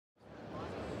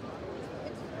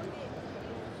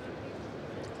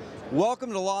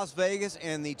Welcome to Las Vegas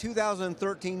and the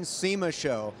 2013 SEMA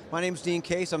show. My name is Dean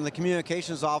Case. I'm the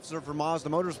communications officer for Mazda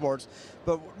Motorsports.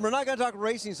 But we're not going to talk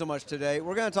racing so much today.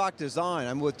 We're going to talk design.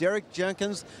 I'm with Derek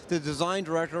Jenkins, the design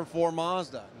director for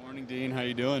Mazda. Morning, Dean. How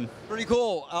you doing? Pretty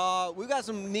cool. We've got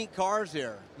some neat cars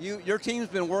here. Your team's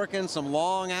been working some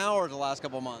long hours the last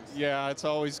couple of months. Yeah, it's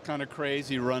always kind of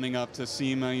crazy running up to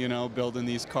SEMA, you know, building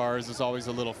these cars. It's always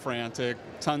a little frantic.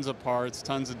 Tons of parts,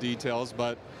 tons of details,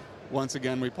 but once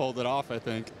again, we pulled it off, I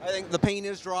think. I think the paint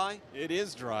is dry? It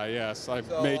is dry, yes. I've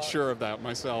made sure of that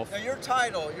myself. Now, your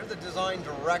title, you're the design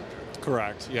director.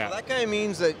 Correct, yeah. So that kind of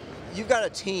means that you've got a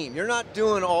team. You're not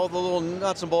doing all the little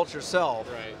nuts and bolts yourself.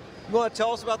 Right. You want to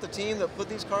tell us about the team that put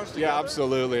these cars together? Yeah,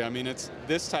 absolutely. I mean,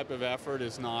 this type of effort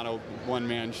is not a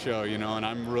one-man show, you know, and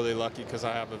I'm really lucky because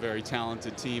I have a very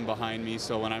talented team behind me.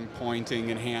 So when I'm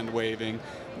pointing and hand-waving,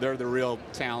 they're the real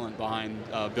talent behind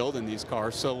building these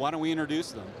cars. So why don't we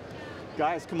introduce them?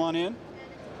 Guys, come on in.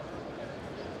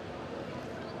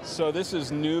 So this is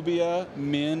Nubia,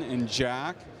 Min, and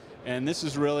Jack, and this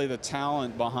is really the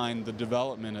talent behind the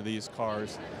development of these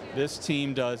cars. This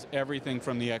team does everything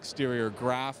from the exterior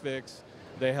graphics.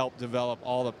 They help develop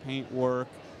all the paint work,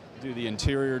 do the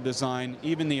interior design.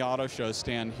 Even the auto show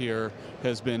stand here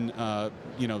has been,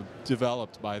 you know,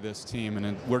 developed by this team,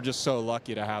 and we're just so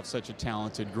lucky to have such a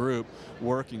talented group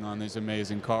working on these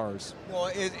amazing cars.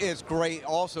 Well, it's great.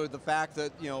 Also, the fact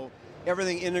that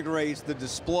everything integrates, the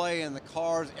display and the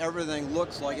cars, everything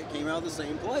looks like it came out of the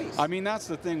same place. I mean, that's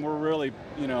the thing. We're really,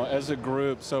 as a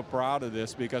group, so proud of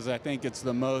this because I think it's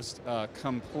the most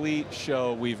complete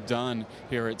show we've done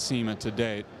here at SEMA to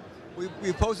date.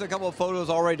 We posted a couple of photos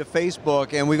already to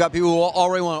Facebook, and we've got people who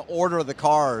already want to order the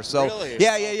cars. So really?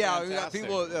 Yeah. Fantastic. We've got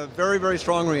people very, very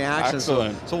strong reactions.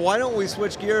 Excellent. So why don't we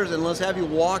switch gears and let's have you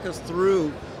walk us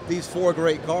through these four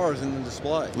great cars in the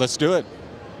display. Let's do it.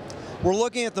 We're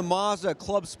looking at the Mazda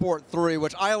Club Sport 3,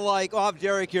 which I like. I'll have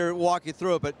Derek here walk you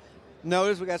through it, but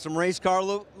notice we got some race car,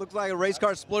 looks like a race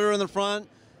car splitter in the front.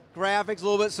 Graphics a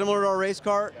little bit similar to our race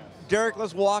car. Yes. Derek,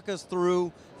 let's walk us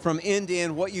through from end to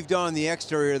end what you've done on the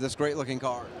exterior of this great looking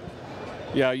car.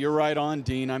 Yeah, you're right on,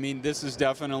 Dean. I mean, this is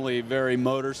definitely very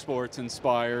motorsports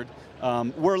inspired.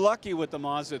 We're lucky with the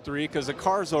Mazda 3 because the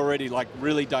car's already like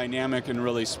really dynamic and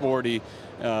really sporty.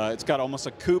 It's got almost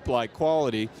a coupe-like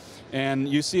quality. And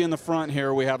you see in the front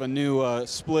here, we have a new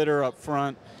splitter up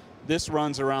front. This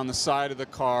runs around the side of the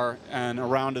car and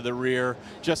around to the rear.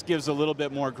 Just gives a little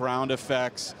bit more ground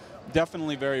effects.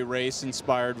 Definitely very race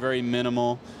inspired, very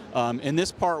minimal. And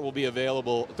this part will be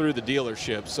available through the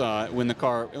dealerships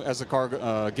as the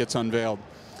car gets unveiled.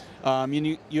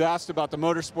 You asked about the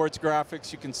motorsports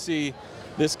graphics. You can see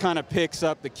this kind of picks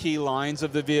up the key lines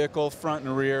of the vehicle, front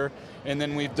and rear. And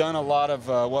then we've done a lot of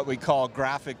what we call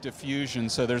graphic diffusion.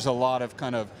 So there's a lot of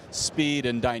kind of speed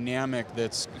and dynamic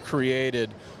that's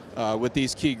created with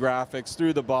these key graphics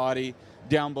through the body,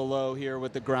 down below here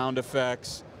with the ground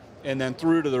effects, and then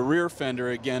through to the rear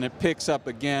fender again. It picks up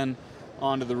again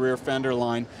onto the rear fender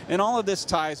line. And all of this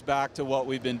ties back to what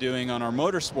we've been doing on our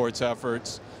motorsports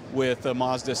efforts with the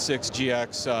Mazda 6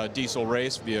 GX diesel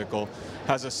race vehicle.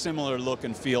 Has a similar look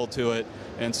and feel to it,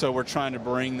 and so we're trying to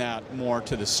bring that more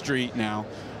to the street now.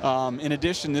 In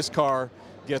addition, this car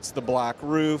gets the black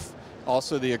roof,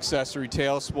 also the accessory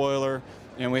tail spoiler,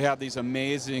 and we have these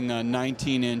amazing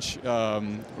 19-inch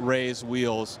raised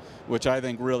wheels, which I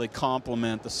think really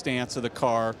complement the stance of the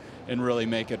car and really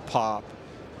make it pop.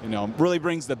 Really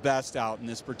brings the best out in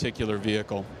this particular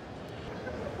vehicle.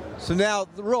 So now,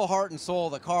 the real heart and soul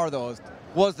of the car, though,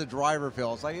 was the driver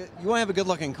feel. It's like, you want to have a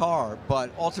good-looking car,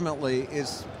 but ultimately,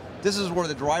 this is where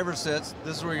the driver sits.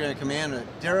 This is where you're going to command it.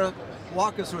 Derek,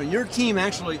 walk us through it. Your team,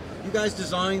 actually, you guys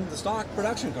designed the stock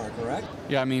production car, correct?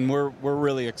 Yeah, I mean, we're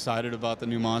really excited about the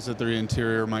new Mazda 3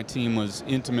 interior. My team was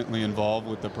intimately involved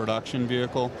with the production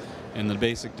vehicle and the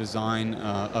basic design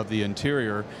of the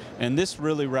interior. And this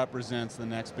really represents the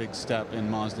next big step in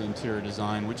Mazda interior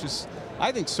design, which is,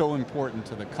 I think, so important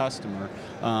to the customer,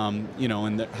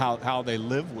 and how they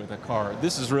live with a car.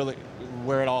 This is really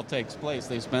where it all takes place.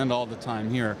 They spend all the time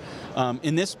here.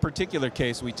 In this particular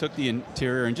case, we took the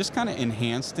interior and just kind of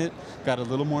enhanced it, got a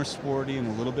little more sporty and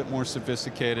a little bit more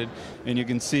sophisticated. And you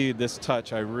can see this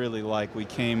touch I really like. We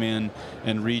came in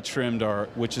and retrimmed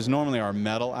which is normally our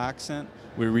metal accent.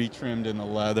 We retrimmed in the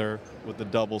leather with the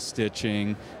double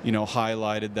stitching,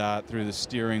 highlighted that through the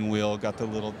steering wheel, got the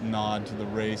little nod to the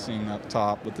racing up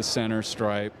top with the center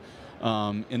stripe.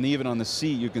 And even on the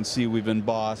seat, you can see we've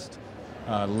embossed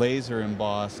laser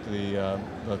embossed the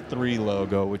 3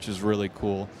 logo, which is really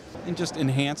cool, and just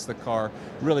enhance the car,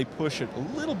 really push it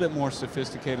a little bit more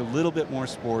sophisticated, a little bit more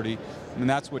sporty, and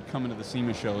that's what coming to the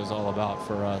SEMA show is all about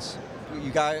for us.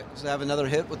 You guys have another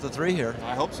hit with the 3 here.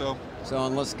 I hope so. So,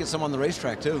 and let's get some on the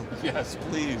racetrack too. Yes,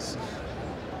 please.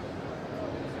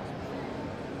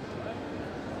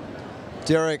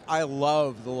 Derek, I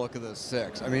love the look of this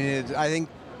 6. I mean, I think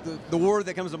the word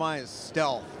that comes to mind is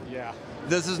stealth. Yeah.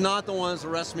 This is not the one that's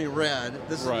arrest me red.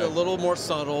 This Right. is a little more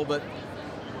subtle, but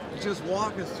just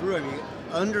walk us through. I mean,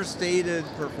 understated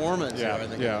performance here, I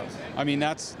think. Yeah. I mean,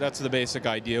 that's the basic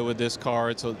idea with this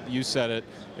car. You said it.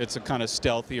 It's a kind of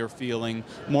stealthier feeling,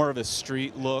 more of a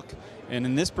street look. And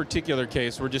in this particular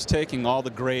case, we're just taking all the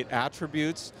great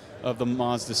attributes of the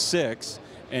Mazda 6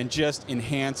 and just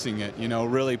enhancing it, you know,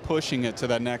 really pushing it to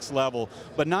that next level,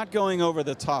 but not going over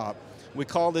the top. We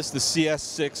call this the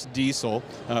CS6 diesel.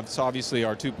 It's obviously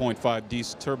our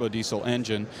 2.5 turbo diesel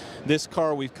engine. This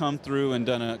car, we've come through and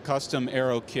done a custom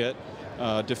aero kit,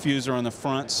 diffuser on the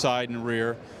front, side, and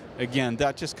rear. Again,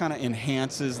 that just kind of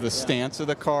enhances the stance of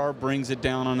the car, brings it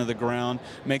down onto the ground,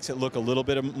 makes it look a little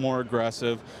bit more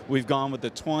aggressive. We've gone with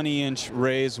the 20-inch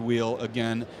raised wheel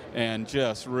again, and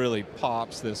just really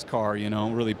pops this car, you know,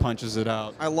 really punches it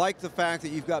out. I like the fact that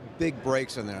you've got big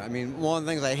brakes in there. I mean, one of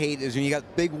the things I hate is when you got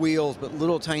big wheels but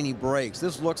little tiny brakes.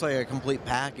 This looks like a complete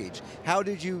package. How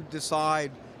did you decide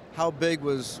how big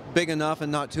was big enough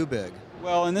and not too big?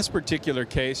 Well, in this particular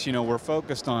case, you know, we're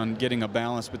focused on getting a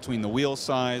balance between the wheel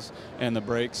size and the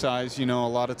brake size. You know, a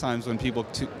lot of times when people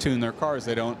tune their cars,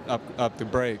 they don't up the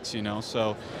brakes, you know.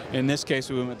 So in this case,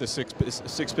 we went with the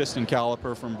six-piston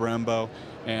caliper from Brembo,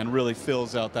 and really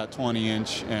fills out that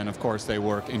 20-inch, and of course they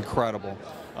work incredible.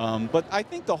 But I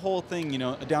think the whole thing, you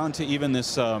know, down to even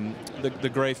this,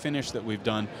 the gray finish that we've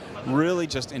done, really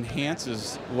just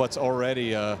enhances what's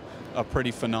already a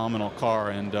pretty phenomenal car,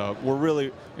 and we're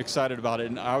really excited about it.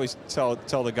 And I always tell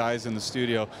the guys in the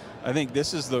studio, I think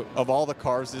this is of all the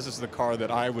cars, this is the car that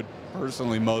I would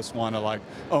personally most want to like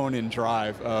own and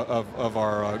drive of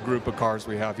our group of cars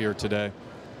we have here today.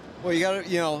 Well, you got to,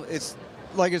 you know, it's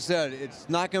like I said, it's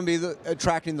not going to be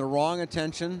attracting the wrong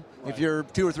attention if you're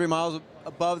 2 or 3 miles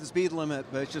above the speed limit,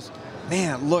 but it's just,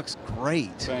 man, it looks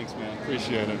great. Thanks, man.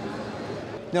 Appreciate it.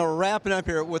 Now we're wrapping up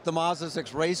here with the Mazda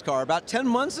 6 race car. About 10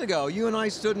 months ago, you and I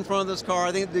stood in front of this car,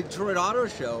 I think at the Detroit Auto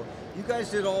Show. You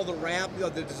guys did all the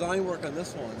the design work on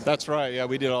this one. That's right, yeah,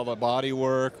 we did all the body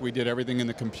work, we did everything in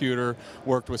the computer,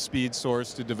 worked with Speed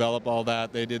Source to develop all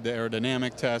that. They did the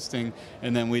aerodynamic testing,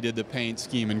 and then we did the paint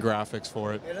scheme and graphics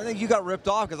for it. And I think you got ripped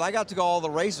off, because I got to go all the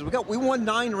races. We won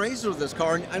 9 races with this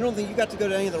car, and I don't think you got to go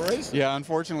to any of the races. Yeah,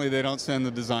 unfortunately they don't send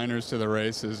the designers to the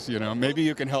races, you know. Maybe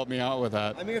you can help me out with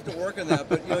that. I may have to work on that,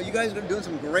 but you know, you guys are doing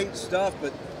some great stuff,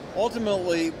 but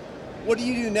ultimately, what do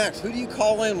you do next? Who do you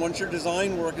call in once your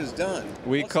design work is done?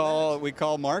 We call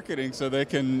marketing so they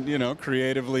can, you know,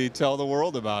 creatively tell the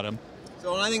world about them.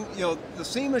 So and I think, you know, the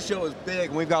SEMA show is big,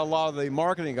 and we've got a lot of the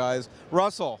marketing guys.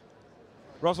 Russell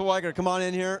Weiger, come on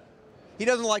in here. He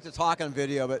doesn't like to talk on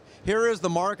video, but here is the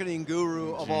marketing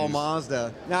guru of all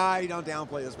Mazda. Nah, you don't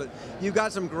downplay this, but you've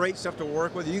got some great stuff to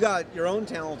work with. You got your own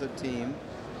talented team.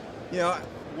 You know,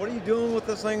 what are you doing with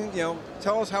this thing? You know,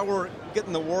 tell us how we're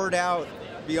getting the word out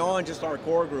beyond just our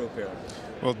core group here.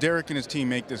 Well, Derek and his team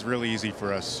make this really easy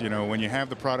for us. You know, when you have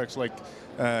the products like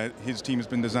his team has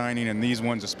been designing, and these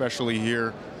ones especially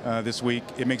here this week,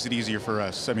 it makes it easier for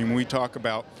us. I mean, when we talk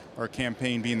about our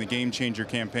campaign being the Game Changer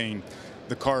campaign,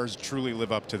 the cars truly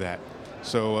live up to that.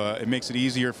 So it makes it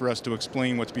easier for us to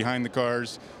explain what's behind the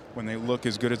cars when they look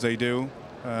as good as they do.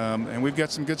 And we've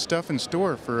got some good stuff in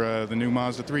store for the new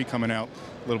Mazda 3 coming out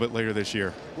a little bit later this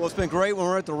year. Well, it's been great when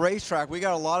we're at the racetrack. We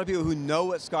got a lot of people who know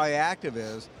what SkyActiv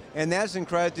is, and that's in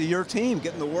credit to your team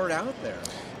getting the word out there.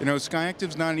 You know,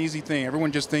 SkyActiv's not an easy thing.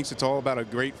 Everyone just thinks it's all about a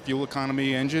great fuel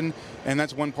economy engine, and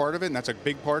that's one part of it, and that's a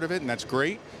big part of it, and that's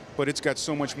great. But it's got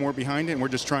so much more behind it, and we're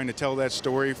just trying to tell that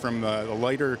story from the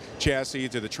lighter chassis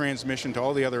to the transmission to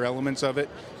all the other elements of it.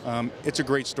 It's a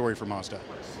great story for Mazda.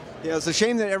 Yeah, it's a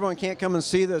shame that everyone can't come and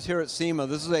see this here at SEMA.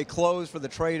 This is a closed for the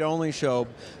trade-only show,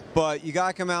 but you got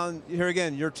to come out here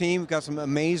again. Your team got some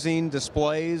amazing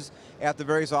displays at the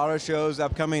various auto shows,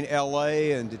 upcoming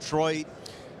LA and Detroit.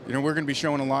 You know, we're going to be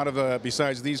showing a lot of,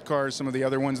 besides these cars, some of the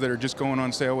other ones that are just going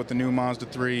on sale with the new Mazda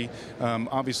 3.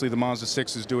 Obviously, the Mazda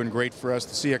 6 is doing great for us.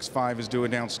 The CX-5 is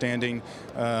doing outstanding.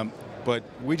 But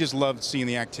we just love seeing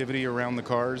the activity around the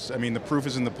cars. I mean, the proof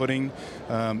is in the pudding.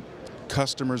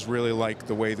 Customers really like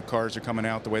the way the cars are coming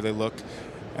out, the way they look.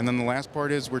 And then the last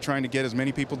part is we're trying to get as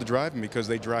many people to drive them because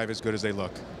they drive as good as they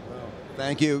look.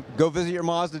 Thank you. Go visit your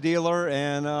Mazda dealer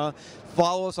and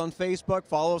follow us on Facebook,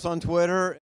 follow us on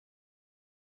Twitter.